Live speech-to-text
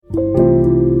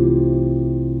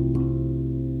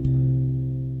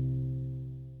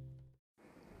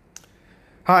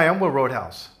Hi, I'm Will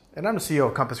Roadhouse, and I'm the CEO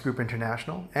of Compass Group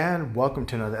International, and welcome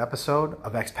to another episode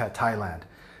of Expat Thailand.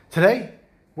 Today,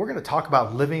 we're going to talk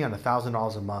about living on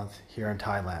 $1,000 a month here in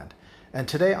Thailand. And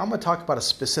today, I'm going to talk about a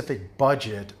specific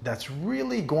budget that's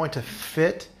really going to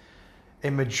fit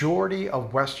a majority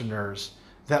of Westerners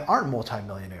that aren't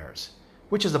multimillionaires,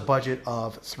 which is a budget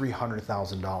of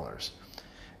 $300,000.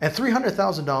 And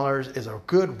 $300,000 is a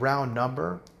good round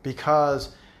number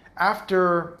because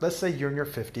after, let's say you're in your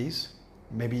 50s,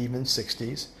 maybe even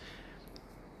 60s,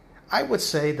 I would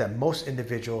say that most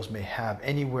individuals may have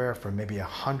anywhere from maybe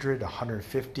 100,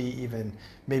 150, even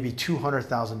maybe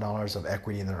 $200,000 of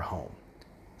equity in their home.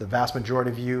 The vast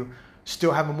majority of you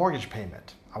still have a mortgage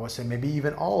payment. I would say maybe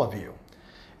even all of you.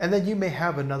 And then you may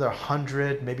have another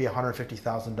 100, maybe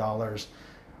 $150,000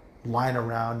 lying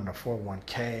around in a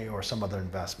 401k or some other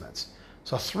investments.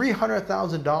 So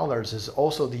 $300,000 is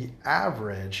also the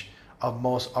average of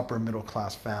most upper middle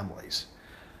class families.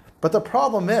 But the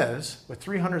problem is with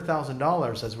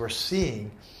 $300,000, as we're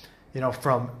seeing,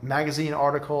 from magazine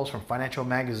articles, from financial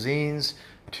magazines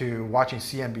to watching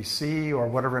CNBC or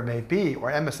whatever it may be, or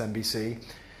MSNBC,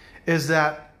 is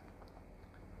that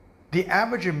the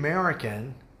average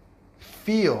American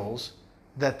feels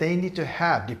that they need to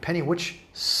have, depending which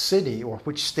city or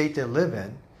which state they live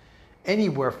in,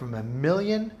 anywhere from $1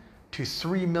 million to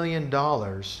 $3 million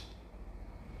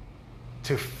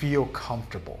to feel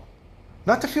comfortable.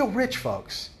 Not to feel rich,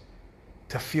 folks,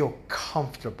 to feel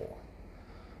comfortable.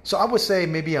 So I would say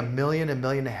maybe $1 million, $1.5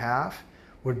 million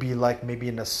would be like maybe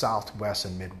in the Southwest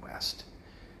and Midwest.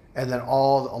 And then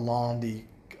all along the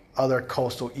other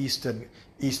coastal east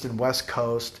and west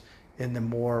coast in the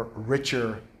more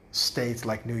richer states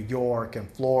like New York and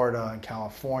Florida and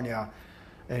California,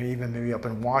 and even maybe up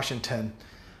in Washington,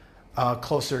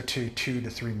 closer to $2 to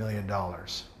 $3 million.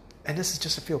 And this is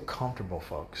just to feel comfortable,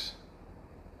 folks.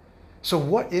 So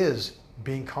what is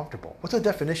being comfortable? What's the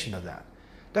definition of that?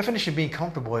 Definition of being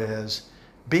comfortable is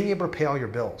being able to pay all your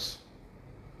bills.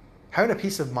 Having a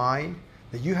peace of mind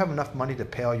that you have enough money to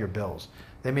pay all your bills.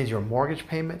 That means your mortgage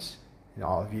payments,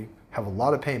 all of you have a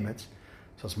lot of payments.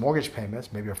 So it's mortgage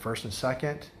payments, maybe your first and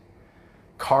second.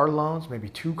 Car loans, maybe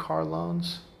 2 car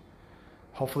loans.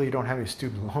 Hopefully you don't have any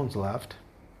student loans left.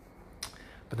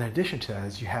 But in addition to that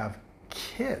is you have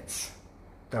kids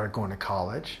that are going to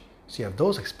college. So you have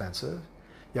those expensive.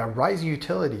 You have rising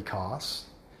utility costs.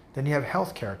 Then you have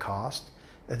healthcare costs.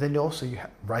 And then you have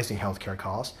rising healthcare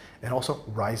costs and also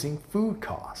rising food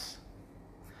costs.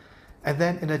 And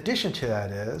then in addition to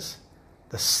that is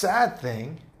the sad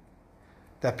thing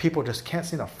that people just can't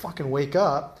seem to fucking wake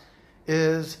up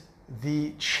is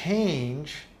the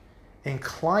change in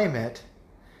climate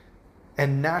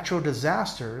and natural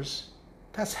disasters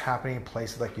that's happening in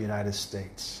places like the United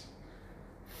States.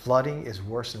 Flooding is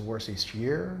worse and worse each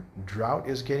year. Drought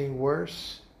is getting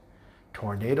worse.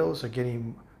 Tornadoes are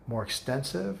getting more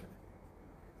extensive.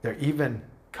 They're even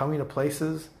coming to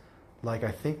places like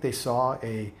I think they saw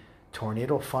a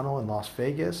tornado funnel in Las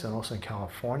Vegas and also in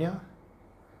California.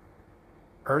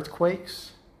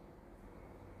 Earthquakes,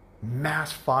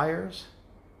 mass fires.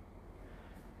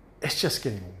 It's just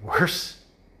getting worse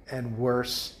and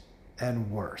worse and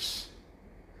worse.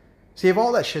 So you have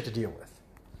all that shit to deal with.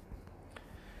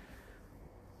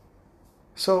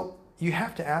 So you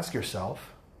have to ask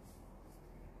yourself,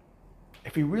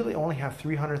 if you really only have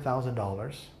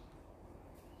 $300,000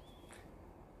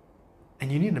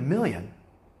 and you need $1 million,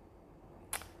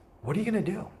 what are you going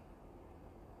to do?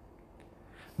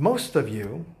 Most of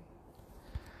you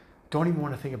don't even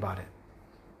want to think about it.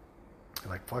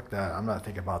 You're like, fuck that, I'm not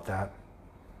thinking about that.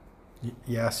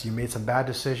 Yes, you made some bad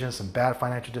decisions, some bad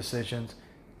financial decisions.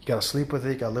 You got to sleep with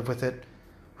it, you got to live with it.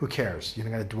 Who cares? You're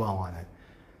not going to dwell on it.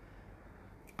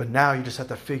 But now you just have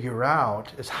to figure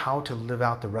out is how to live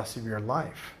out the rest of your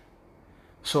life.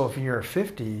 So if you're in your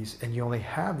 50s and you only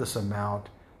have this amount,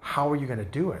 how are you going to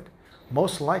do it?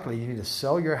 Most likely you need to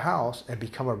sell your house and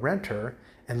become a renter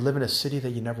and live in a city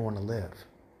that you never want to live.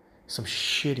 Some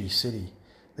shitty city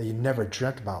that you never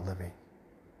dreamt about living.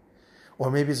 Or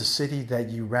maybe it's a city that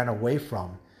you ran away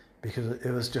from because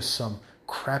it was just some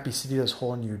crappy city that's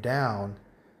holding you down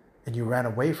and you ran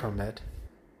away from it,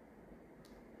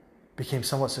 became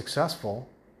somewhat successful,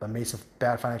 but made some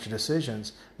bad financial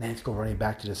decisions, and then you have to go running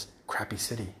back to this crappy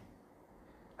city. It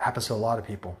happens to a lot of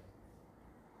people.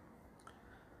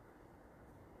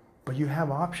 But you have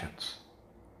options.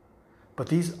 But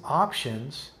these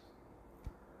options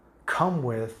come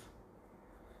with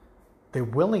the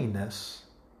willingness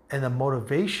and the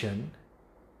motivation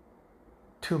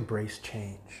to embrace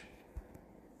change.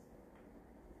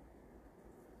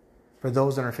 For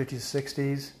those in our 50s,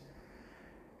 60s,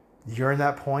 You're in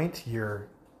that point. You're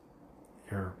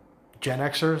Gen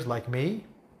Xers like me,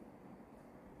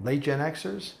 late Gen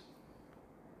Xers.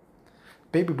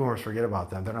 Baby boomers, forget about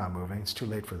them. They're not moving. It's too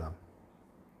late for them.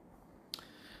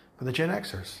 But the Gen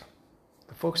Xers,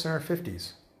 the folks in their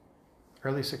 50s,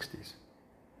 early 60s,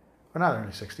 or not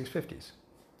early 60s, 50s.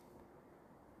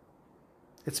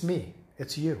 It's me.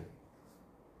 It's you.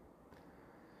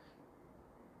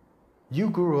 You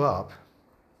grew up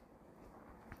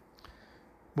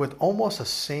with almost the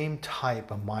same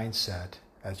type of mindset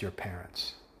as your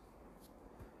parents.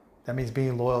 That means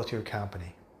being loyal to your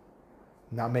company,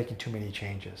 not making too many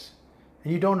changes.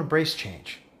 And you don't embrace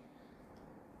change.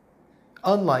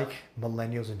 Unlike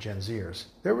millennials and Gen Zers,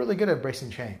 they're really good at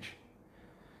embracing change.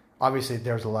 Obviously,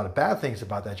 there's a lot of bad things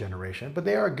about that generation, but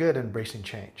they are good at embracing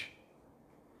change.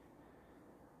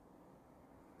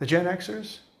 The Gen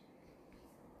Xers,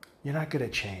 you're not good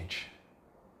at change,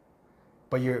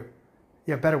 but you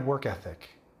have better work ethic.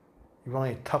 You're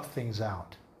willing to tough things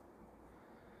out.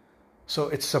 So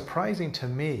it's surprising to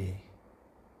me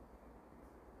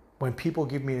when people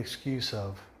give me an excuse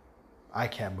of, I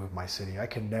can't move my city. I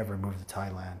can never move to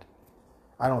Thailand.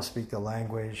 I don't speak the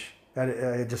language.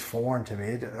 It's just foreign to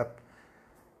me.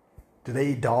 Do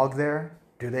they eat dog there?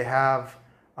 Do they have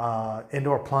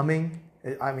indoor plumbing?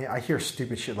 I mean, I hear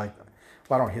stupid shit like,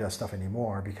 well, I don't hear that stuff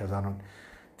anymore because I don't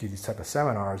do these type of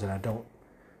seminars and I don't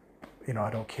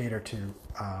cater to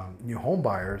new home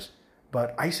buyers.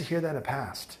 But I used to hear that in the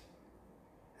past.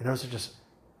 And those are just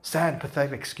sad and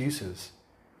pathetic excuses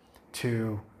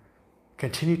to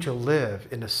continue to live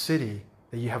in a city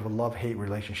that you have a love-hate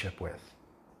relationship with.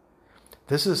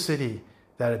 This is a city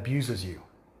that abuses you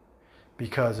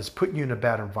because it's putting you in a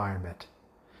bad environment.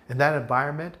 And that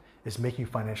environment is making you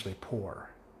financially poor.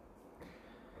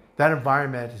 That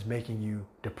environment is making you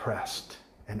depressed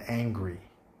and angry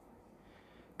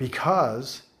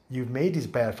because you've made these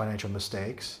bad financial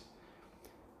mistakes.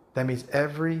 That means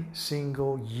every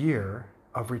single year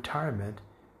of retirement,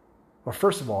 well,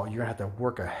 first of all, you're going to have to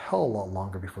work a hell of a lot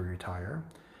longer before you retire.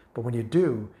 But when you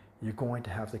do, you're going to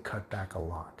have to cut back a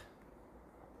lot.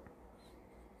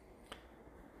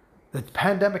 The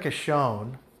pandemic has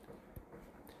shown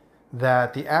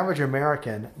that the average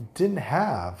American didn't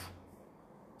have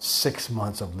 6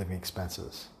 months of living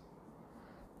expenses.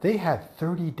 They had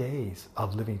 30 days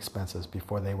of living expenses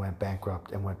before they went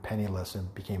bankrupt and went penniless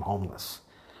and became homeless.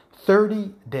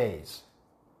 30 days.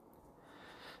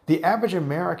 The average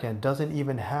American doesn't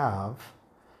even have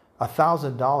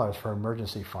 $1,000 for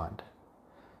emergency fund.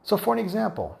 So for an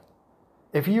example,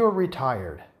 if you are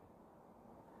retired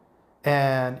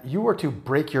and you were to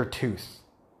break your tooth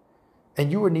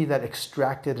and you would need that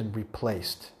extracted and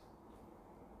replaced,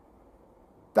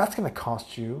 that's going to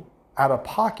cost you out of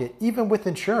pocket, even with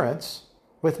insurance,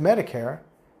 with Medicare,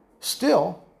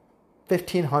 still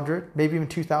 $1,500, maybe even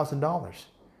 $2,000.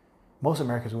 Most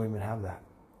Americans won't even have that.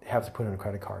 They have to put in a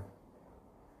credit card.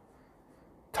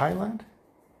 Thailand,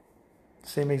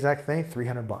 same exact thing,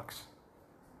 $300.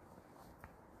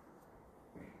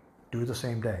 Do it the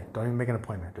same day. Don't even make an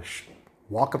appointment. Just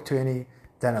walk up to any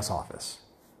dentist's office.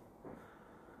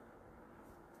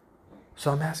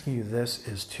 So I'm asking you this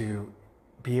is to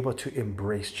be able to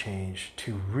embrace change,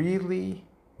 to really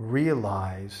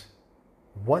realize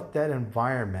what that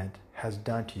environment has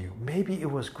done to you. Maybe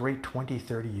it was great 20,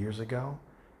 30 years ago.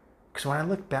 Because when I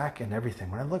look back at everything,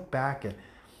 when I look back at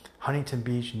Huntington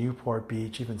Beach, Newport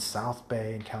Beach, even South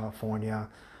Bay in California,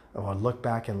 or look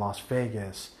back in Las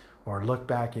Vegas, or look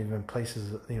back even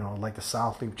places, like the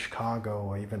South Loop, Chicago,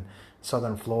 or even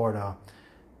Southern Florida,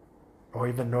 or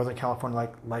even Northern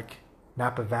California, like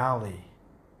Napa Valley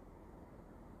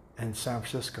and San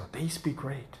Francisco. They used to be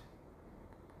great.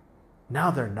 Now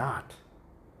they're not.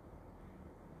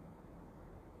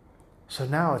 So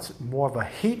now it's more of a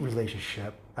hate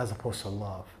relationship as opposed to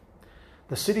love.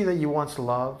 The city that you once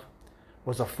loved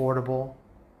was affordable,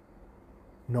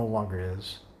 no longer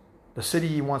is. The city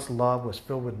you once loved was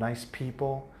filled with nice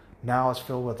people. Now it's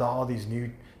filled with all these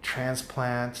new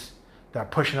transplants that are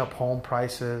pushing up home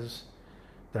prices.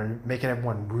 They're making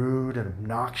everyone rude and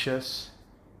obnoxious.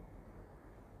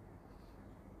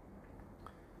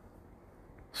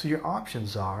 So your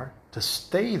options are to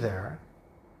stay there,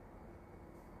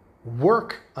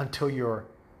 work until your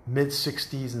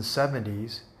mid-60s and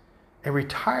 70s, and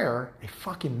retire a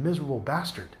fucking miserable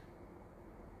bastard.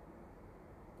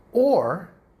 Or,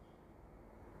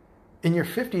 in your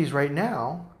 50s right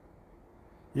now,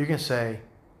 you can say,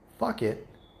 fuck it,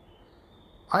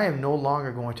 I am no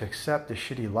longer going to accept this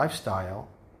shitty lifestyle,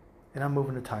 and I'm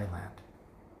moving to Thailand.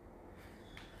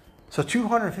 So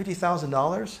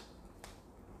 $250,000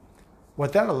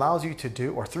 what that allows you to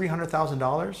do, or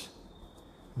 $300,000,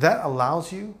 that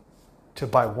allows you to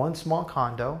buy one small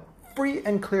condo, free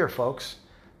and clear, folks.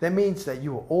 That means that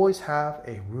you will always have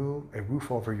a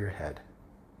roof over your head.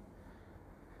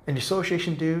 And your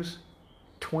association dues,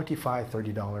 $25,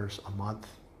 $30 a month.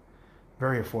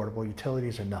 Very affordable.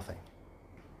 Utilities are nothing.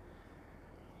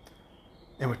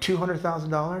 And with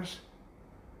 $200,000,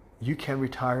 you can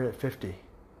retire at 50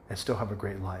 and still have a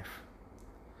great life.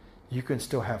 You can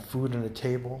still have food on the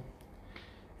table.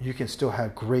 You can still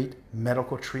have great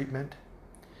medical treatment.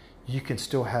 You can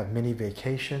still have mini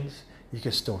vacations. You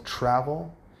can still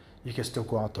travel. You can still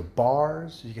go out to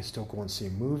bars. You can still go and see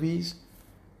movies.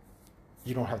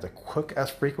 You don't have to cook as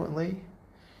frequently.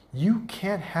 You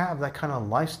can't have that kind of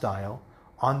lifestyle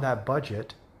on that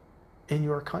budget in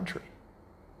your country.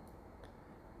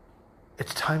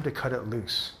 It's time to cut it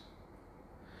loose.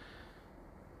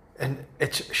 And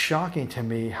it's shocking to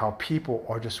me how people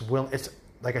are just willing. It's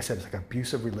like I said, it's like an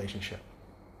abusive relationship.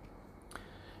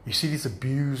 You see these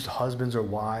abused husbands or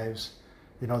wives,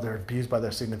 they're abused by their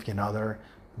significant other,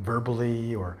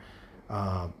 verbally or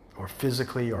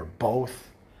physically or both.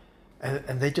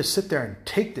 And they just sit there and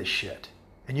take this shit.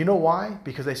 And you know why?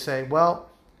 Because they say, well,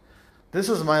 this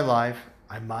is my life.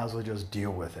 I might as well just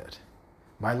deal with it.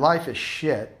 My life is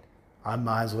shit. I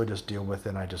might as well just deal with it.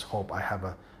 And I just hope I have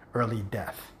an early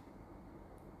death.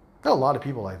 There are a lot of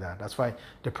people like that. That's why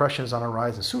depression is on a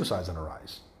rise and suicide is on a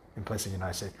rise in places in the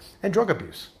United States. And drug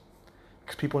abuse.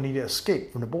 Because people need to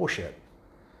escape from the bullshit.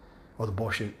 Or the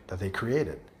bullshit that they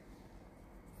created.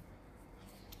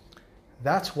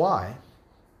 That's why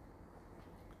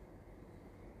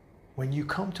when you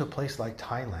come to a place like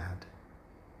Thailand,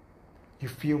 you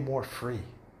feel more free.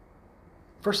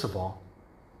 First of all,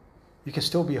 you can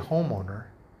still be a homeowner,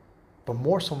 but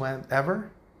more so than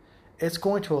ever, it's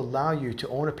going to allow you to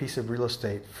own a piece of real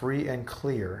estate free and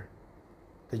clear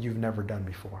that you've never done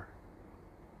before.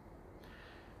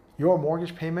 Your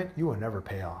mortgage payment, you will never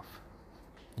pay off.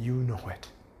 You know it.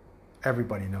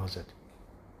 Everybody knows it.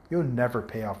 You'll never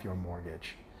pay off your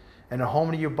mortgage. And the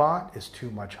home that you bought is too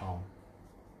much home.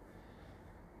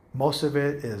 Most of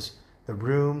it is the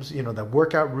rooms, the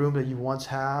workout room that you once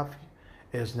have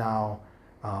is now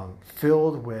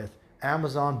filled with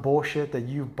Amazon bullshit that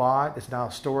you bought. It's now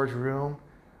a storage room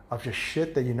of just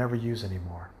shit that you never use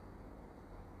anymore.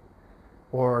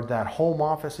 Or that home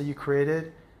office that you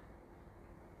created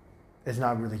is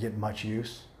not really getting much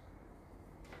use.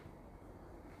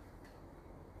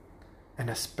 And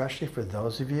especially for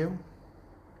those of you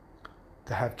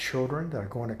that have children that are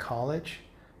going to college,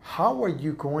 how are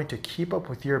you going to keep up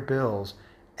with your bills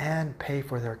and pay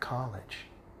for their college?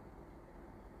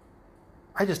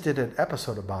 I just did an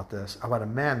episode about this, about a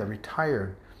man that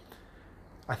retired.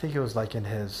 I think it was like in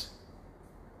his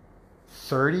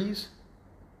 30s.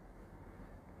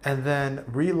 And then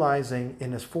realizing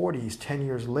in his 40s, 10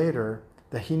 years later,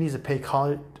 that he needs to pay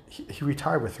college. He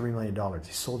retired with $3 million.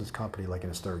 He sold his company like in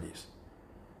his 30s.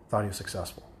 Thought he was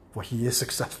successful. Well, he is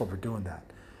successful for doing that.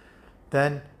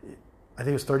 Then, I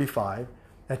think it was 35.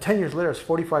 And 10 years later, he's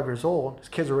 45 years old. His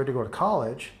kids are ready to go to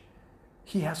college.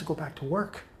 He has to go back to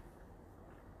work.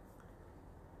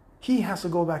 He has to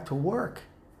go back to work.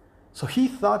 So he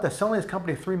thought that selling his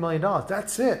company for $3 million,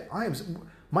 that's it.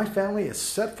 My family is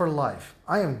set for life.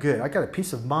 I am good. I got a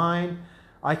peace of mind.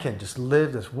 I can just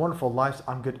live this wonderful life.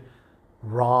 I'm good.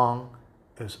 Wrong.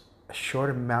 It was a short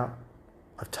amount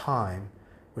of time,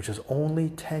 which was only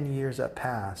 10 years that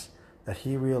passed, that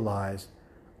he realized,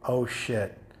 oh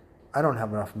shit, I don't have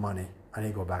enough money. I need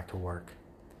to go back to work.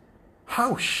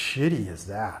 How shitty is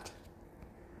that?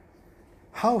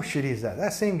 How shitty is that?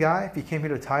 That same guy, if he came here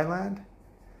to Thailand,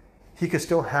 he could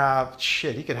still have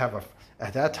shit. He could have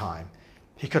at that time,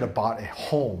 he could have bought a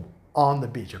home on the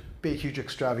beach, a big, huge,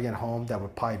 extravagant home that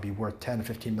would probably be worth $10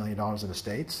 to $15 million in the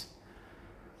States,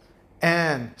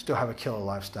 and still have a killer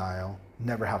lifestyle,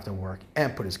 never have to work,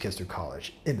 and put his kids through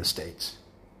college in the States.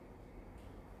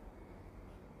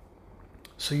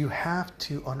 So you have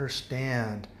to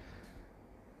understand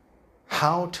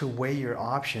how to weigh your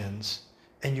options,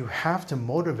 and you have to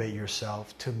motivate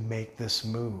yourself to make this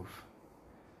move.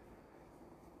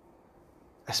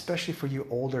 Especially for you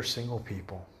older single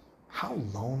people. How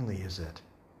lonely is it?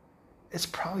 It's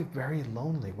probably very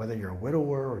lonely, whether you're a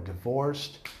widower or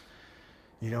divorced.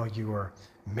 You were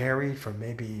married for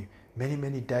maybe many,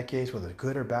 many decades with a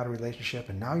good or bad relationship,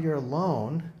 and now you're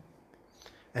alone.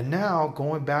 And now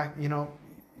going back,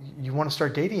 you want to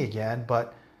start dating again,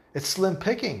 but it's slim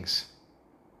pickings.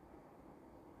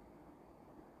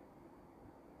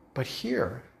 But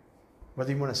here,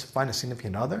 whether you want to find a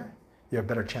significant other, you have a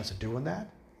better chance of doing that,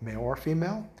 male or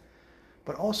female.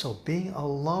 But also being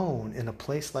alone in a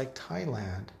place like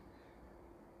Thailand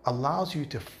allows you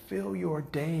to fill your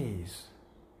days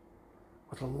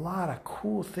with a lot of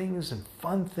cool things and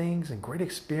fun things and great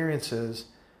experiences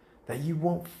that you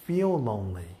won't feel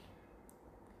lonely.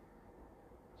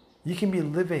 You can be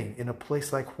living in a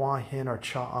place like Hua Hin or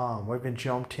Cha Am or even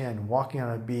Jom Tien, walking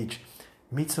on a beach,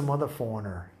 meet some other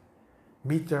foreigner,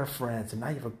 meet their friends, and now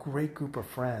you have a great group of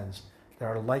friends that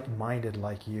are like-minded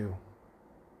like you.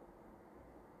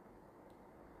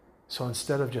 So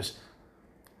instead of just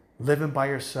living by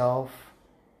yourself,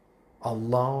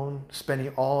 alone, spending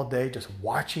all day just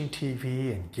watching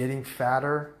TV and getting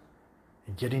fatter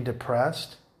and getting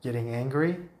depressed, getting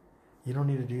angry, you don't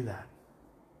need to do that.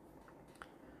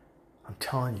 I'm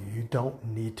telling you, you don't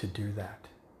need to do that.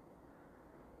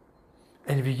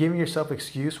 And if you're giving yourself an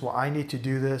excuse, well, I need to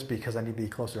do this because I need to be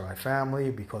closer to my family,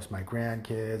 be close to my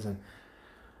grandkids, and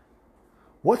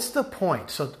what's the point?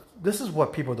 So this is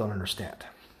what people don't understand.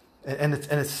 And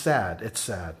it's sad. It's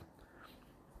sad.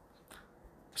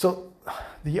 So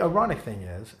the ironic thing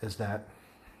is that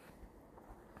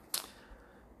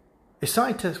a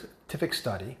scientific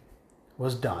study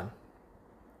was done,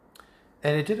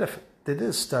 and they did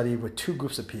a study with two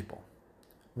groups of people.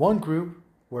 One group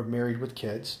were married with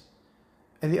kids,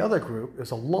 and the other group, it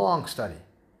was a long study.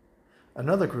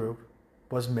 Another group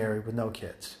was married with no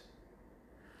kids.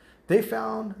 They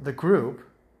found the group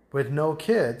with no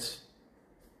kids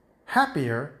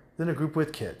happier than a group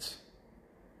with kids.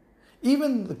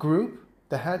 Even the group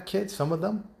that had kids, some of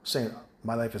them saying,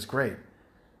 my life is great,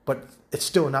 but it's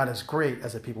still not as great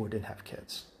as the people who didn't have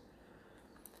kids.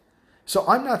 So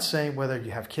I'm not saying whether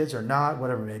you have kids or not,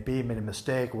 whatever it may be, made a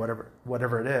mistake,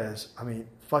 whatever it is. I mean,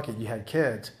 fuck it, you had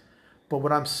kids. But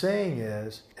what I'm saying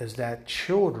is that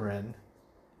children,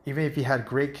 even if you had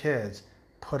great kids,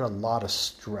 put a lot of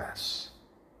stress.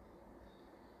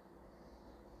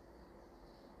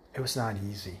 It was not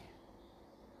easy.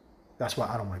 That's why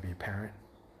I don't want to be a parent.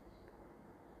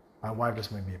 My wife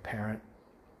doesn't want to be a parent.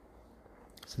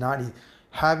 It's not easy.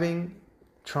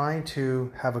 Trying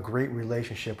to have a great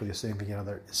relationship with your significant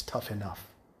other is tough enough.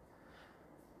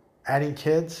 Adding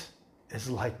kids is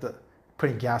like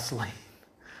putting gasoline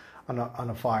on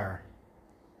a fire.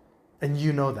 And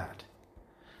you know that.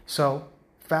 So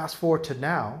fast forward to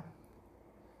now,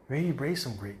 maybe you raise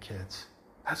some great kids.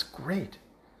 That's great.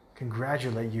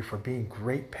 Congratulate you for being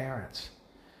great parents.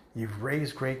 You've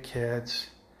raised great kids.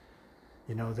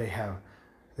 You know, they have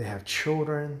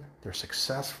children. They're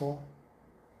successful.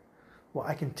 Well,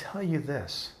 I can tell you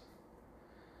this,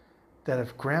 that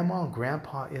if grandma and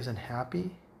grandpa isn't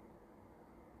happy,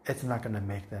 it's not going to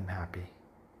make them happy.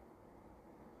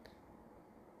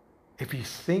 If you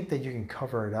think that you can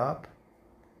cover it up,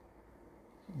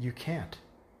 you can't.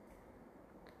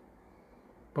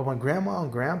 But when grandma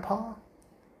and grandpa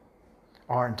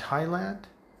are in Thailand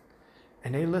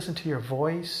and they listen to your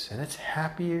voice and it's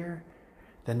happier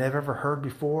than they've ever heard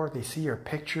before, they see your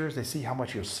pictures, they see how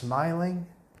much you're smiling,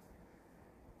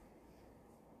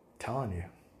 I'm telling you,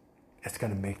 it's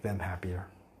going to make them happier.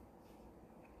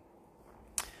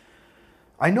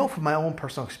 I know from my own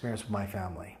personal experience with my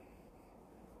family.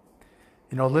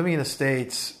 You know, living in the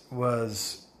States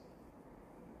was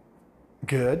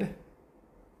good.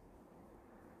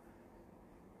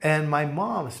 And my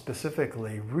mom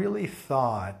specifically really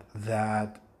thought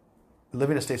that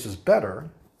living in the States was better,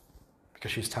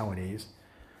 because she's Taiwanese,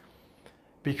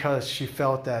 because she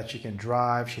felt that she can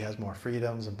drive, she has more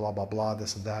freedoms and blah, blah, blah,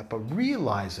 this and that. But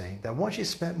realizing that once she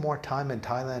spent more time in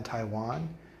Thailand and Taiwan,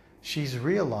 she's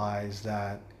realized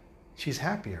that she's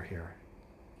happier here.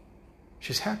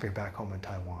 She's happier back home in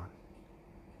Taiwan.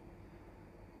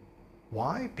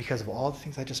 Why? Because of all the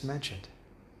things I just mentioned.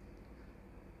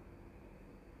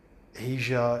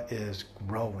 Asia is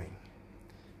growing.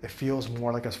 It feels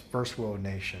more like a first world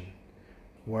nation,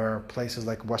 where places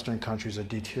like Western countries are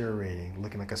deteriorating,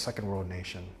 looking like a second world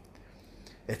nation.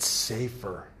 It's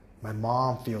safer. My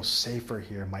mom feels safer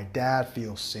here. My dad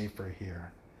feels safer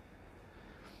here.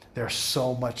 There's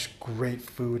so much great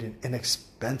food and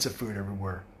inexpensive food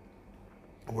everywhere.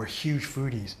 We're huge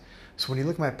foodies. So when you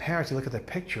look at my parents, you look at their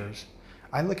pictures.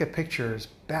 I look at pictures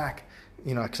back,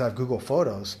 you know, because I have Google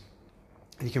Photos,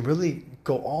 and you can really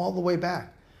go all the way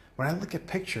back. When I look at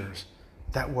pictures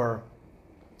that were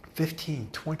 15,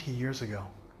 20 years ago.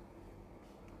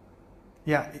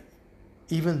 Yeah,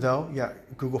 even though,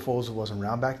 Google Photos wasn't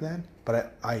around back then,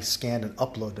 but I scanned and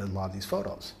uploaded a lot of these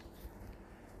photos.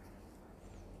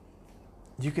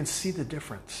 You can see the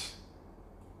difference.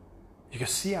 You can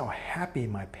see how happy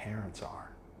my parents are.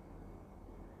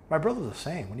 My brother was the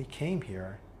same. When he came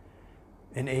here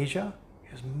in Asia,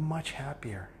 he was much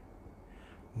happier.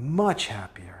 much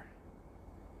happier.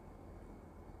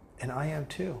 And I am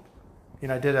too. You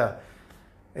know, I did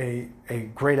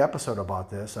a great episode about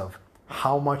this, of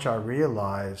how much I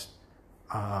realized,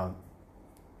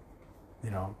 you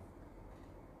know,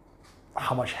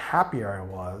 how much happier I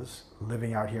was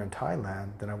living out here in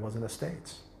Thailand than I was in the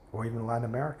States or even Latin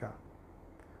America.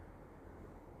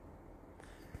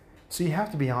 So you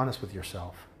have to be honest with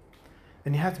yourself.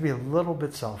 And you have to be a little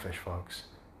bit selfish, folks.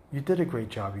 You did a great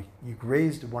job. You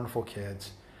raised wonderful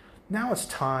kids. Now it's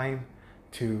time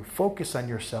to focus on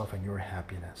yourself and your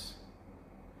happiness.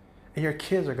 And your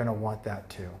kids are going to want that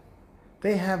too.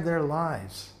 They have their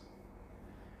lives.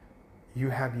 You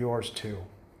have yours too.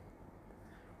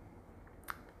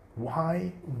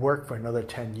 Why work for another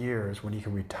 10 years when you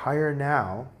can retire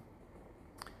now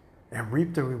and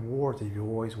reap the rewards that you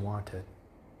always wanted?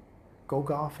 Go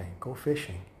golfing, go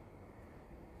fishing,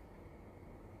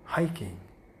 hiking.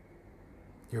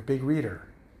 You're a big reader.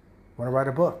 Want to write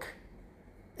a book?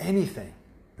 Anything.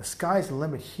 The sky's the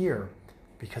limit here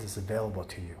because it's available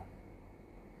to you.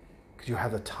 Because you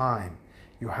have the time.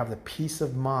 You have the peace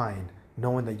of mind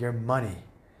knowing that your money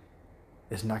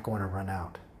is not going to run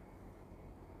out.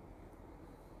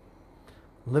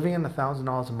 Living on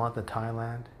 $1,000 a month in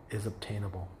Thailand is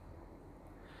obtainable.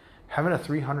 Having a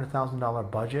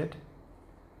 $300,000 budget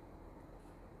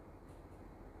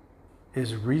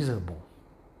is reasonable.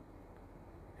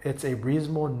 It's a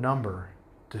reasonable number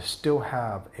to still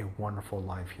have a wonderful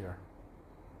life here.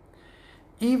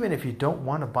 Even if you don't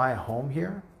want to buy a home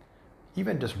here,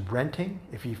 even just renting,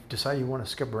 if you decide you want to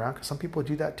skip around, because some people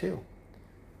do that too.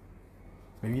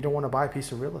 Maybe you don't want to buy a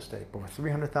piece of real estate, but with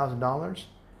 $300,000,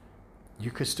 you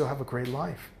could still have a great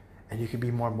life and you could be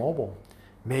more mobile.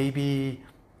 Maybe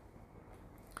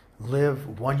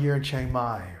live 1 year in Chiang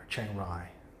Mai or Chiang Rai,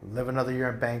 live another year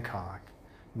in Bangkok,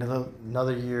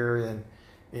 another year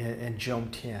in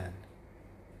Jomtien.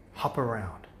 Hop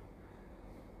around.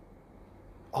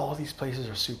 All these places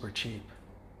are super cheap.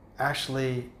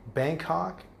 Actually,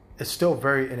 Bangkok is still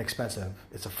very inexpensive.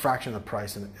 It's a fraction of the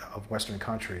price of Western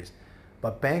countries.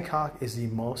 But Bangkok is the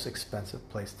most expensive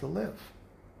place to live.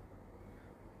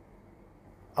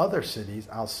 Other cities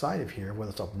outside of here,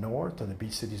 whether it's up north or the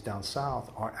beach cities down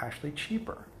south, are actually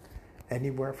cheaper.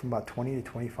 Anywhere from about 20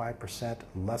 to 25%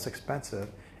 less expensive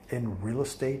in real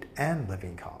estate and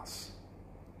living costs.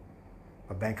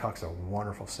 But Bangkok's a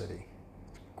wonderful city.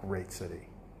 It's a great city.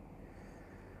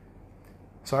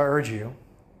 So I urge you,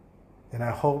 and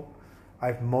I hope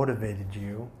I've motivated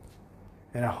you,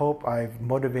 and I hope I've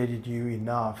motivated you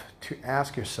enough to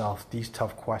ask yourself these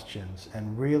tough questions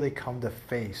and really come to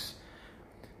face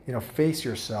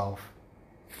yourself,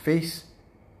 face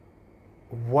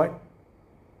what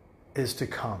is to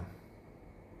come.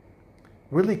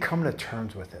 Really come to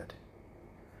terms with it.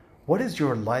 What is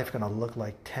your life going to look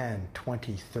like 10,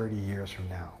 20, 30 years from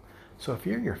now? So if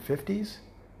you're in your 50s,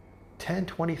 10,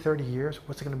 20, 30 years,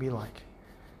 what's it going to be like?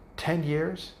 10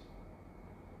 years,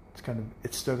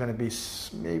 it's still going to be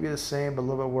maybe the same, but a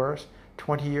little bit worse.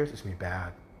 20 years, it's going to be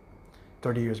bad.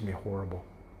 30 years is going to be horrible.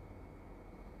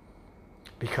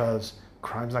 Because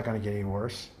crime's not going to get any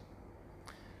worse.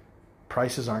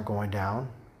 Prices aren't going down.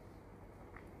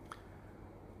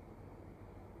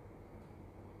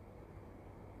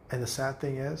 And the sad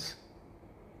thing is,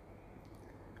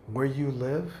 where you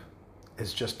live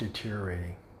is just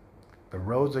deteriorating. The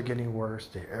roads are getting worse.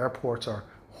 The airports are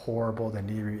horrible. They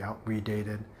need to be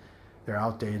redated. They're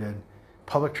outdated.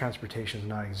 Public transportation is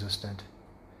not existent.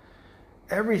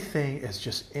 Everything is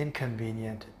just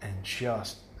inconvenient and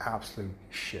just absolute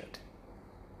shit.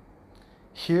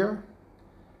 Here,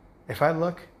 if I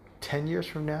look 10 years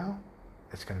from now,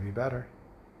 it's going to be better.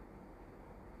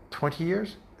 20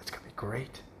 years, it's going to be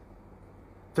great.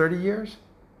 30 years,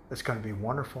 it's going to be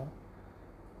wonderful.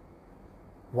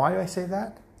 Why do I say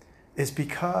that? It's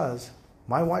because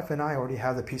my wife and I already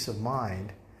have the peace of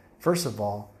mind. First of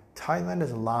all, Thailand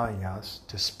is allowing us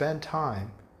to spend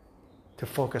time to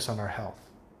focus on our health.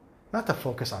 Not to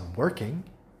focus on working.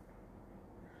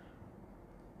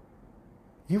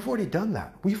 You've already done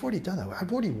that. We've already done that.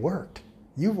 I've already worked.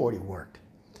 You've already worked.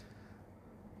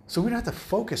 So we don't have to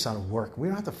focus on work. We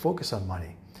don't have to focus on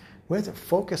money. We have to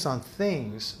focus on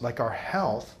things like our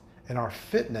health and our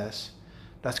fitness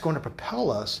that's going to propel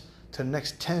us to the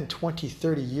next 10, 20,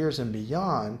 30 years and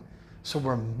beyond, so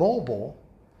we're mobile,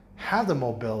 have the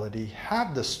mobility,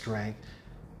 have the strength,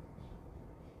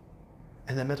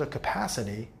 and the mental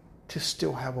capacity to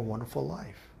still have a wonderful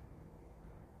life.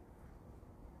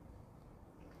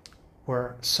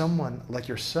 Where someone like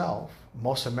yourself,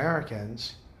 most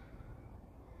Americans,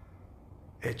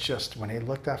 it's just when they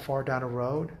look that far down the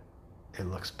road, it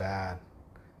looks bad.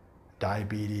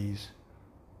 diabetes,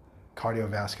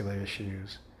 cardiovascular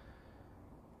issues,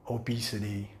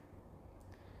 obesity,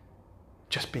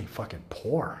 just being fucking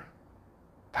poor.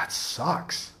 That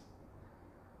sucks.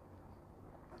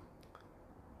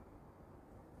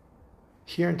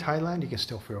 Here in Thailand, you can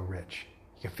still feel rich.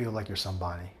 You can feel like you're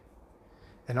somebody.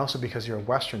 And also because you're a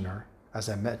Westerner, as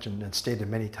I mentioned and stated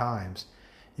many times,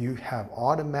 you have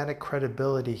automatic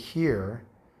credibility here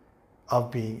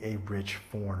of being a rich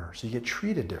foreigner. So you get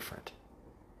treated different.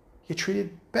 You get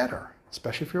treated better,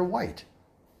 especially if you're white.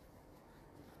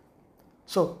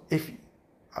 So if,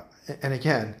 and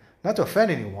again, not to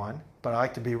offend anyone, but I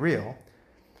like to be real.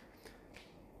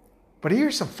 But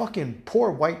here's some fucking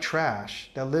poor white trash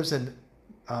that lives in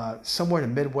somewhere in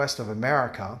the Midwest of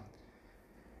America,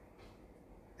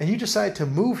 and you decide to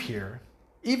move here.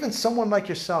 Even someone like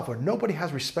yourself, where nobody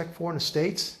has respect for in the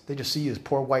States, they just see you as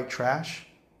poor white trash.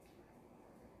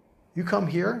 You come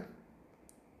here,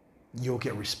 you'll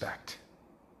get respect.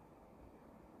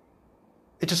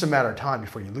 It's just a matter of time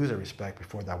before you lose that respect,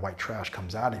 before that white trash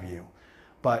comes out of you.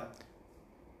 But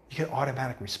you get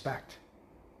automatic respect.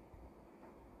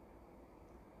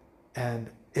 And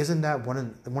isn't that one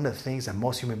of the things that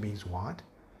most human beings want?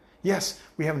 Yes,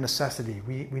 we have a necessity.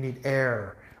 We need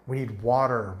air. We need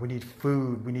water. We need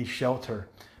food. We need shelter.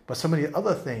 But some of the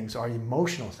other things are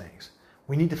emotional things.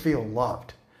 We need to feel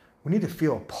loved. We need to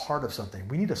feel a part of something.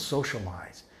 We need to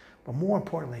socialize. But more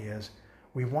importantly is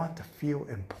we want to feel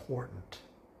important.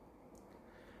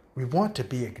 We want to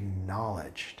be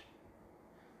acknowledged.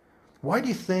 Why do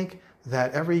you think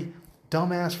that every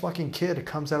dumbass fucking kid who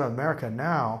comes out of America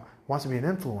now wants to be an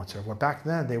influencer? Where back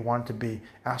then they wanted to be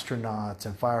astronauts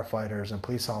and firefighters and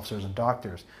police officers and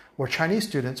doctors. Where Chinese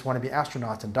students want to be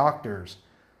astronauts and doctors.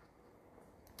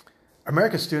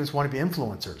 American students want to be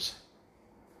influencers.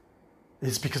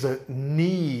 It's because of the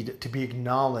need to be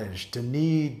acknowledged, the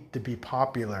need to be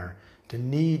popular, the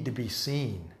need to be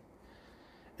seen.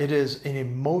 It is an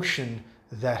emotion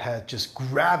that has just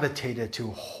gravitated to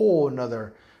a whole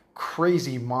another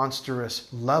crazy,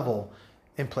 monstrous level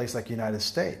in places like the United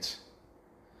States.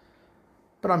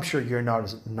 But I'm sure you're not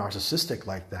as narcissistic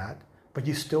like that, but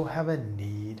you still have a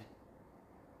need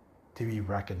to be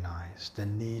recognized, the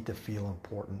need to feel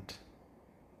important.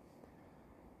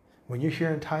 When you're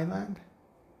here in Thailand,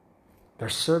 their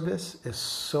service is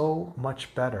so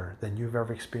much better than you've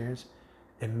ever experienced.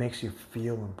 It makes you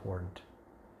feel important.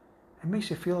 It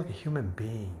makes you feel like a human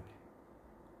being.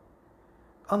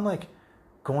 Unlike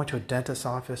going to a dentist's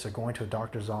office or going to a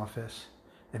doctor's office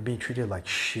and being treated like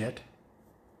shit,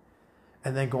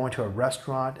 and then going to a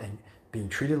restaurant and being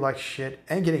treated like shit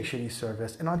and getting shitty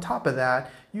service, and on top of that,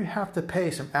 you have to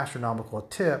pay some astronomical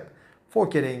tip for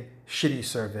getting shitty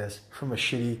service from a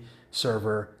shitty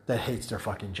server that hates their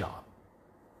fucking job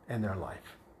and their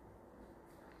life.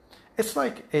 It's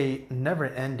like a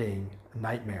never-ending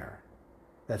nightmare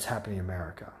that's happening in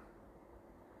America.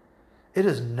 It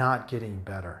is not getting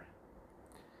better.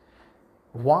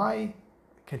 Why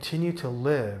continue to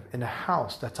live in a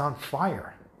house that's on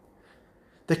fire?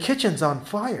 The kitchen's on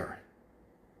fire.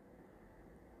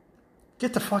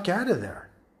 Get the fuck out of there.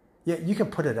 Yeah, you can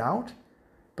put it out,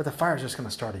 but the fire's just going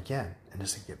to start again and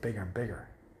just get bigger and bigger.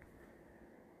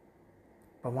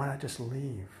 But why not just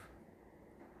leave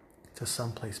to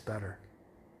someplace better?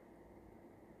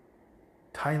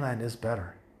 Thailand is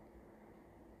better.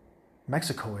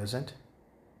 Mexico isn't.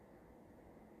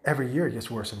 Every year it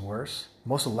gets worse and worse.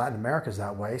 Most of Latin America is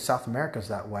that way. South America is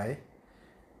that way.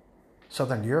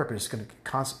 Southern Europe is going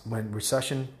to, when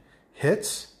recession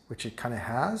hits, which it kind of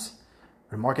has,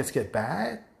 when markets get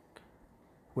bad,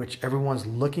 which everyone's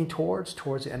looking towards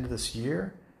the end of this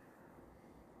year,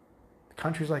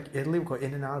 countries like Italy will go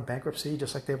in and out of bankruptcy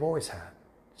just like they've always had.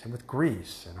 Same with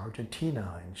Greece and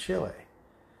Argentina and Chile.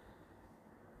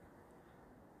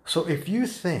 So if you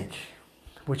think,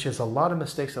 which is a lot of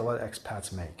mistakes that a lot of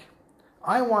expats make,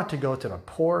 I want to go to the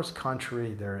poorest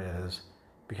country there is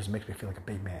because it makes me feel like a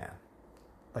big man,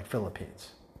 like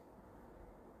Philippines,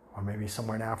 or maybe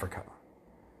somewhere in Africa,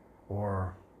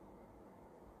 or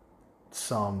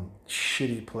some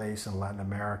shitty place in Latin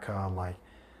America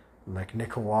like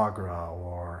Nicaragua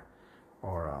or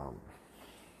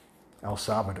El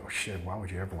Salvador. Shit, why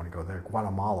would you ever want to go there?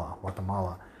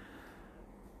 Guatemala.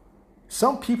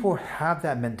 Some people have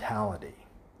that mentality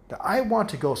that I want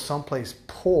to go someplace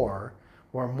poor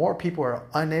where more people are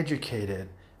uneducated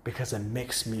because it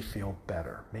makes me feel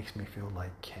better, makes me feel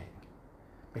like king,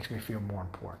 makes me feel more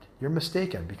important. You're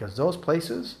mistaken, because those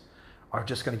places are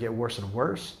just going to get worse and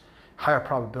worse. Higher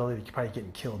probability that you're probably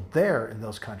getting killed there in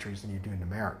those countries than you do in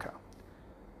America.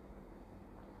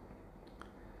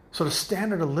 So the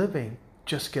standard of living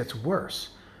just gets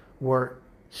worse. Where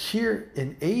here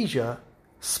in Asia,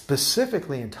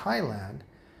 specifically in Thailand,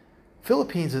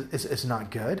 Philippines is not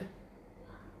good.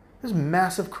 There's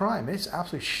massive crime. It's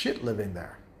absolute shit living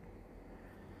there.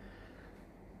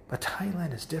 But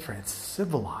Thailand is different. It's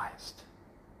civilized.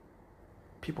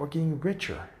 People are getting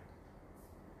richer.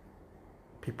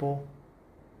 People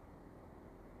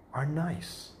are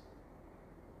nice.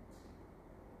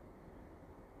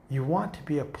 You want to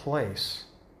be a place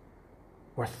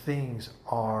where things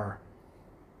are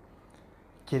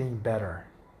getting better,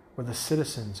 where the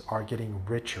citizens are getting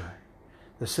richer.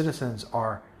 The citizens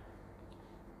are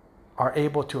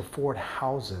able to afford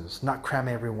houses, not cram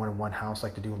everyone in one house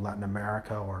like they do in Latin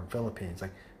America or in Philippines,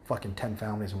 like fucking 10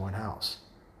 families in one house.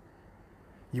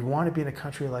 You want to be in a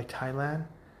country like Thailand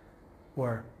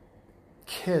where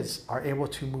kids are able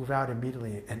to move out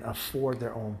immediately and afford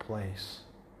their own place,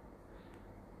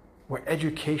 where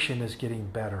education is getting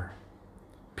better.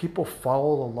 People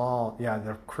follow the law. Yeah,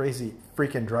 they're crazy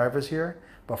freaking drivers here,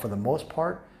 but for the most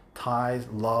part, Thais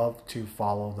love to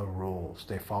follow the rules.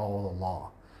 They follow the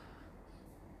law.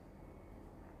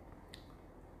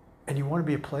 And you want to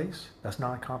be a place that's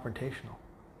not confrontational.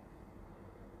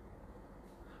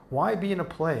 Why be in a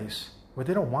place where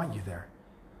they don't want you there?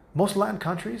 Most Latin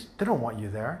countries, they don't want you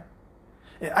there.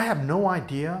 I have no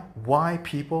idea why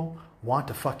people want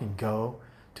to fucking go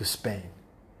to Spain.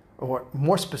 Or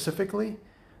more specifically,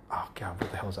 oh God,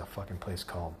 what the hell is that fucking place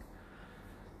called?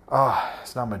 Oh,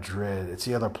 it's not Madrid. It's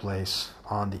the other place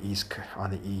on the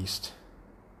east.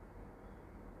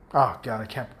 Oh God, I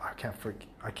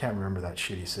can't remember that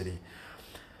shitty city.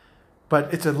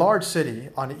 But it's a large city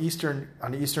on the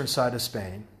eastern side of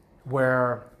Spain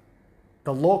where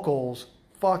the locals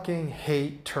fucking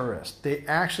hate tourists. They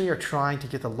actually are trying to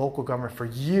get the local government for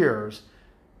years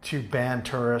to ban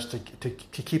tourists, to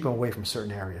keep them away from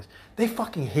certain areas. They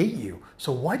fucking hate you.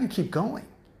 So why do you keep going?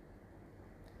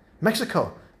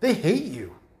 Mexico, they hate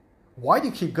you. Why do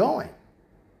you keep going?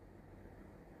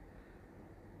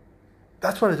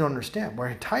 That's what I don't understand. Where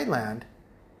in Thailand,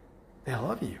 they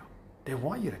love you. They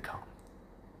want you to come.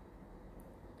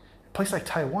 A place like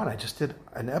Taiwan, I just did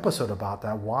an episode about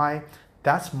that. Why?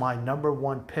 That's my number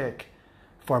one pick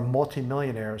for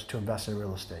multimillionaires to invest in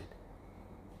real estate.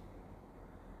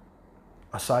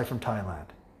 Aside from Thailand,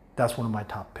 that's one of my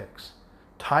top picks.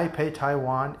 Taipei,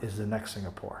 Taiwan is the next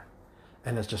Singapore.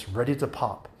 And it's just ready to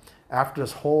pop. After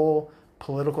this whole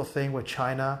political thing with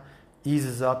China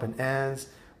eases up and ends,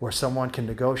 where someone can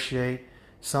negotiate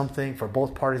something for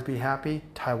both parties to be happy,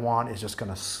 Taipei is just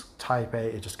going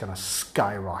to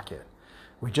skyrocket.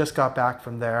 We just got back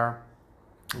from there.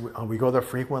 We go there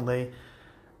frequently,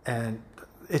 and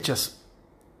it just,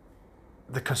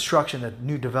 the construction, the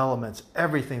new developments,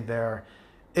 everything there,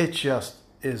 it just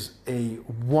is a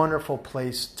wonderful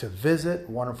place to visit,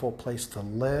 wonderful place to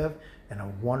live, and a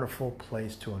wonderful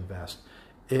place to invest.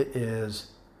 It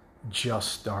is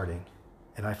just starting,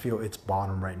 and I feel it's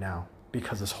bottom right now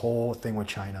because this whole thing with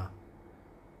China.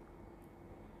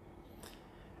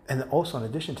 And also, in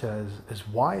addition to that, is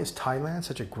why is Thailand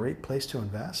such a great place to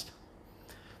invest?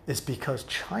 It's because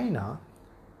China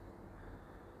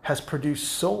has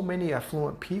produced so many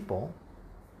affluent people,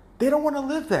 they don't want to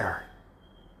live there.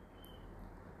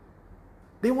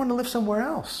 They want to live somewhere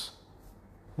else.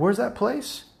 Where's that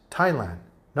place? Thailand.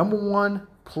 Number one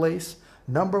place,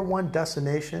 number one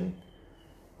destination,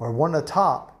 or one of the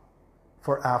top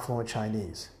for affluent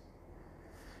Chinese.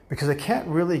 Because they can't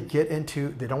really get into,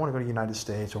 they don't want to go to the United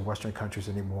States or Western countries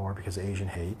anymore because of Asian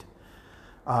hate.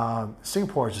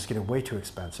 Singapore is just getting way too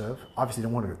expensive. Obviously, they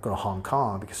don't want to go to Hong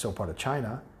Kong because it's still part of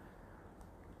China.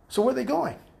 So where are they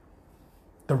going?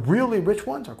 The really rich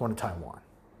ones are going to Taiwan.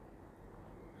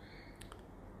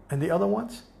 And the other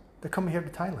ones, they're coming here to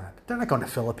Thailand. They're not going to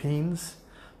Philippines.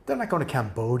 They're not going to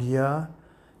Cambodia.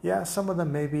 Yeah, some of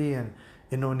them may be in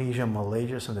Indonesia,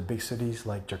 Malaysia, some of the big cities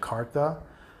like Jakarta.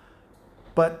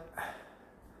 But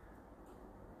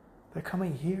they're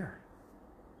coming here.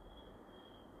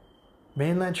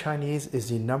 Mainland Chinese is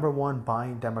the number one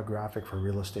buying demographic for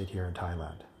real estate here in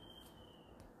Thailand.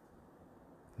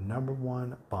 Number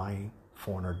one buying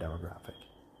foreigner demographic.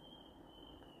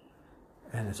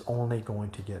 And it's only going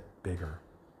to get bigger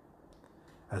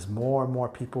as more and more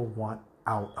people want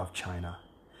out of China.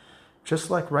 Just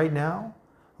like right now,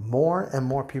 more and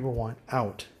more people want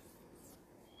out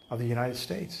of the United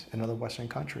States and other Western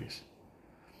countries.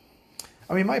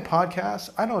 I mean, my podcast,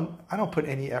 I don't put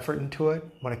any effort into it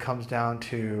when it comes down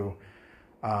to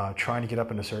trying to get up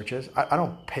in the searches. I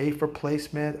don't pay for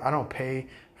placement. I don't pay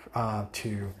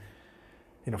to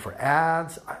for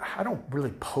ads. I don't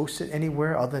really post it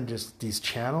anywhere other than just these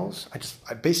channels.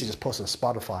 I basically just post it to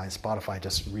Spotify, and Spotify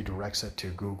just redirects it to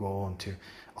Google and to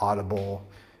Audible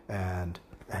and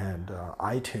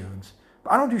iTunes.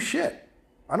 But I don't do shit.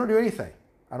 I don't do anything.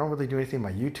 I don't really do anything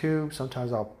on my YouTube.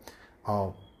 Sometimes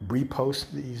I'll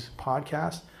repost these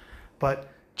podcasts, but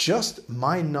just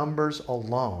my numbers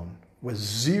alone with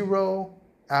zero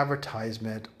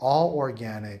advertisement, all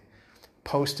organic,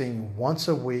 posting once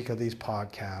a week of these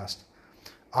podcasts,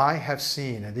 I have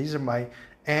seen, and these are my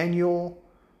annual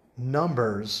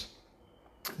numbers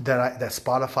that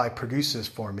Spotify produces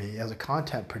for me as a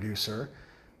content producer.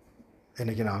 And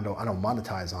again, I don't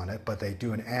monetize on it, but they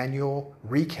do an annual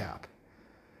recap.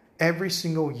 Every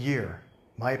single year,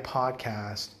 my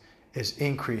podcast is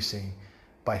increasing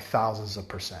by thousands of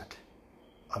percent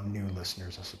of new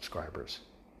listeners and subscribers.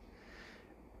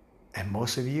 And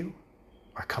most of you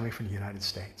are coming from the United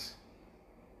States.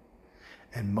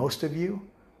 And most of you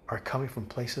are coming from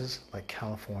places like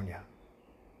California.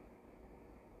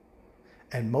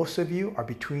 And most of you are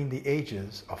between the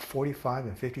ages of 45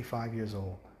 and 55 years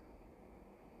old.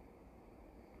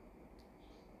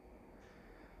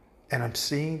 And I'm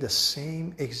seeing the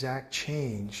same exact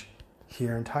change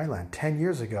here in Thailand. 10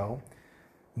 years ago,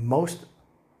 most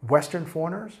Western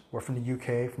foreigners were from the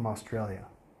UK, from Australia.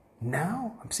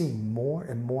 Now I'm seeing more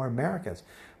and more Americans.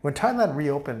 When Thailand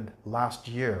reopened last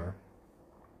year,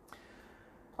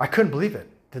 I couldn't believe it.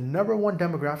 The number one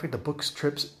demographic to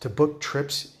book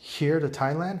trips here to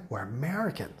Thailand were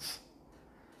Americans.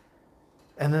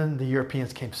 And then the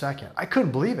Europeans came second. I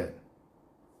couldn't believe it.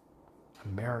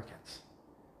 Americans.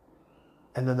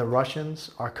 And then the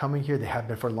Russians are coming here. They have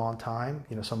been for a long time.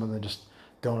 Some of them just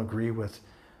don't agree with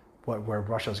where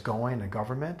Russia's going, the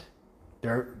government.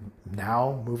 They're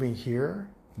now moving here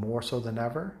more so than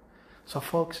ever. So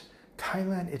folks,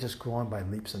 Thailand is just growing by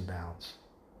leaps and bounds.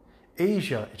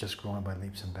 Asia is just growing by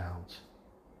leaps and bounds.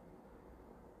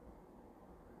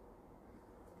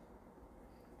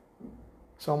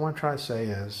 So what I'm trying to say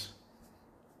is,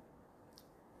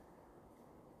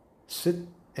 sit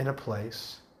in a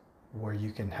place where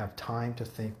you can have time to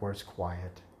think, where it's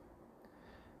quiet.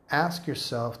 Ask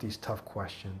yourself these tough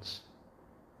questions.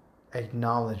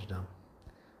 Acknowledge them.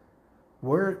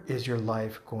 Where is your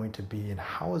life going to be, and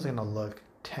how is it going to look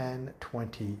 10,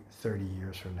 20, 30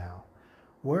 years from now?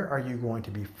 Where are you going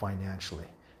to be financially?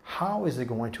 How is it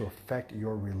going to affect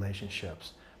your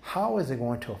relationships? How is it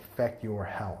going to affect your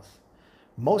health?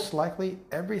 Most likely,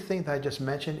 everything that I just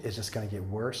mentioned is just going to get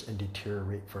worse and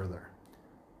deteriorate further.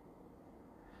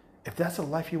 If that's a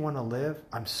life you want to live,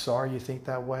 I'm sorry you think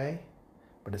that way,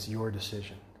 but it's your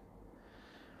decision.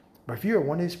 But if you're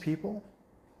one of these people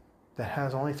that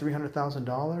has only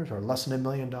 $300,000 or less than $1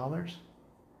 million,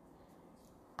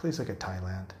 please look at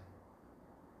Thailand.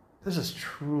 This is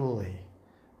truly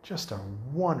just a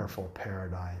wonderful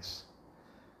paradise.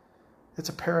 It's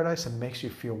a paradise that makes you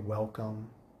feel welcome,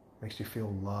 makes you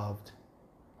feel loved.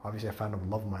 Obviously, I found the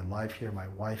love of my life here. My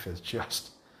wife is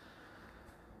just,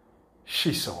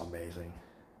 she's so amazing.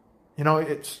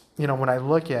 When I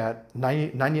look at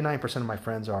 99% of my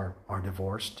friends are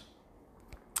divorced.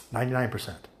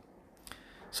 99%.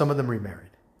 Some of them remarried.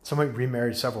 Some have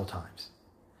remarried several times.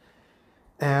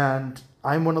 And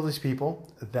I'm one of those people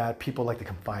that people like to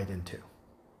confide into.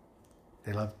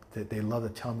 They love to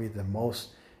tell me the most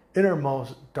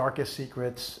innermost, darkest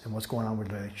secrets and what's going on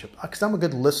with relationships. Because I'm a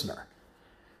good listener.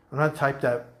 I'm not the type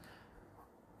that,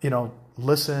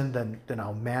 listen, then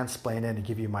I'll mansplain it and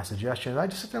give you my suggestions. I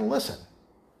just sit there and listen.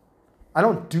 I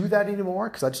don't do that anymore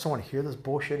because I just don't want to hear this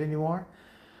bullshit anymore.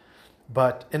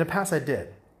 But in the past I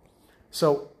did.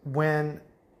 So when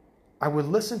I would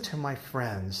listen to my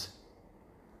friends,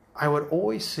 I would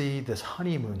always see this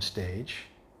honeymoon stage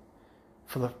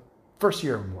for the first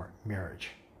year of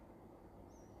marriage.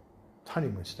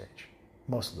 Honeymoon stage,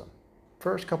 most of them.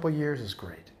 First couple of years is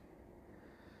great.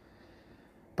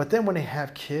 But then when they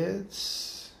have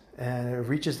kids and it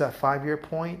reaches that 5-year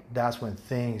point, that's when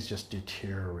things just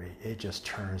deteriorate. It just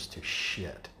turns to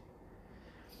shit.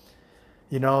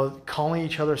 Calling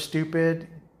each other stupid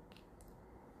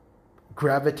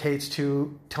gravitates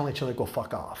to telling each other go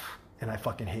fuck off and I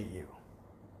fucking hate you.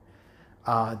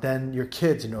 Then your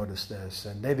kids notice this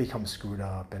and they become screwed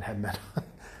up and have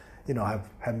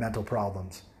mental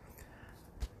problems.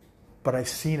 But I've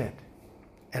seen it.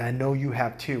 And I know you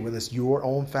have too, whether it's your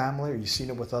own family or you've seen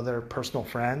it with other personal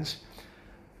friends.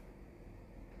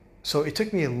 So it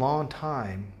took me a long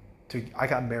time I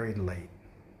got married late.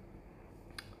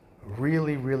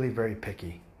 Really, really very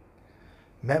picky.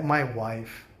 Met my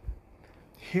wife.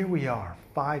 Here we are,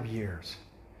 5 years.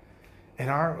 And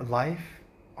our life,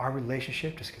 our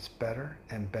relationship just gets better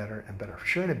and better and better.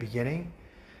 Sure, in the beginning,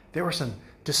 there were some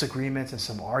disagreements and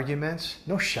some arguments.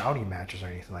 No shouting matches or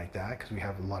anything like that, because we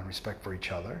have a lot of respect for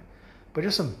each other. But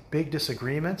just some big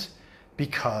disagreements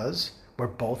because we're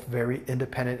both very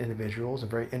independent individuals and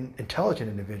very intelligent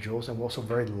individuals, and we're also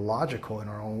very logical in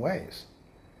our own ways.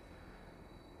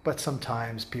 But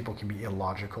sometimes people can be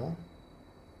illogical,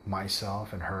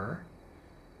 myself and her.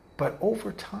 But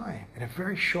over time, in a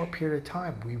very short period of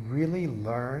time, we really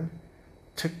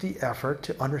took the effort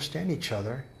to understand each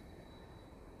other,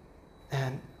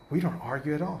 and we don't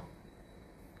argue at all.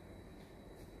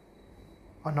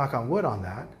 I'll knock on wood on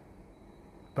that,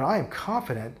 but I am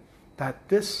confident that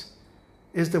this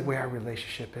is the way our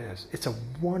relationship is. It's a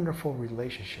wonderful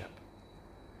relationship.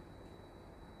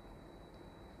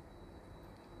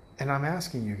 And I'm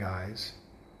asking you guys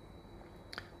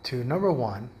to, number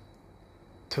one,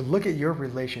 to look at your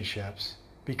relationships,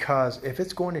 because if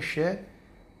it's going to shit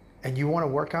and you want to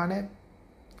work on it,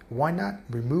 why not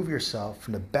remove yourself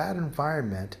from the bad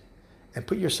environment and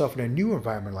put yourself in a new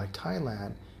environment like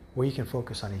Thailand where you can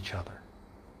focus on each other?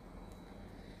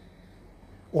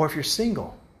 Or if you're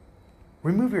single,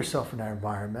 remove yourself from that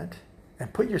environment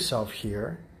and put yourself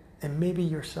here, and maybe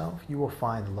you will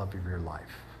find the love of your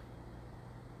life.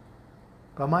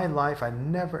 But my life, I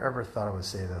never ever thought I would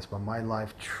say this, but my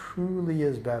life truly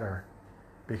is better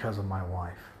because of my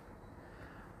wife.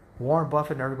 Warren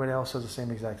Buffett and everybody else says the same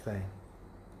exact thing.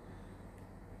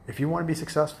 If you want to be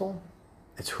successful,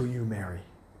 it's who you marry.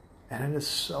 And it is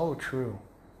so true.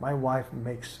 My wife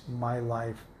makes my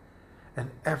life and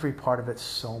every part of it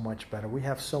so much better. We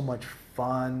have so much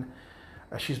fun.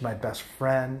 She's my best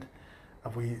friend.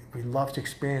 We love to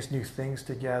experience new things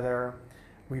together.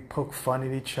 We poke fun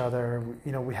at each other.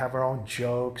 We have our own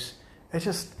jokes.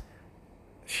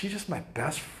 She's just my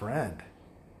best friend.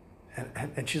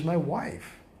 And she's my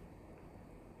wife.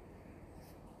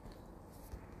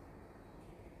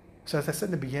 So as I said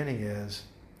in the beginning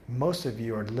most of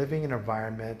you are living in an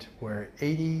environment where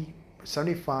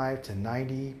 75 to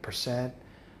 90%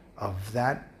 of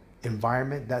that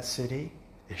environment, that city,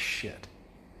 is shit.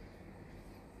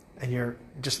 And you're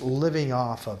just living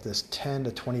off of this 10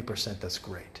 to 20% that's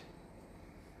great.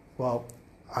 Well,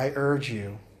 I urge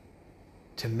you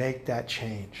to make that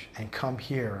change and come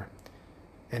here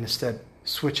and instead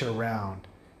switch it around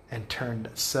and turn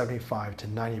 75 to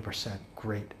 90%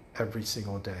 great every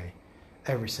single day,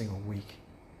 every single week,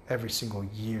 every single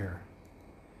year.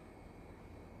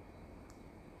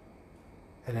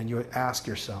 And then you would ask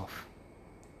yourself,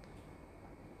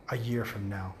 a year from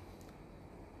now,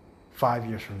 5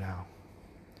 years from now,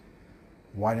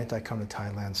 why didn't I come to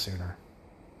Thailand sooner?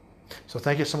 So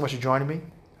thank you so much for joining me.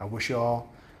 I wish you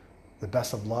all the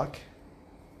best of luck,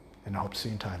 and I hope to see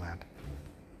you in Thailand.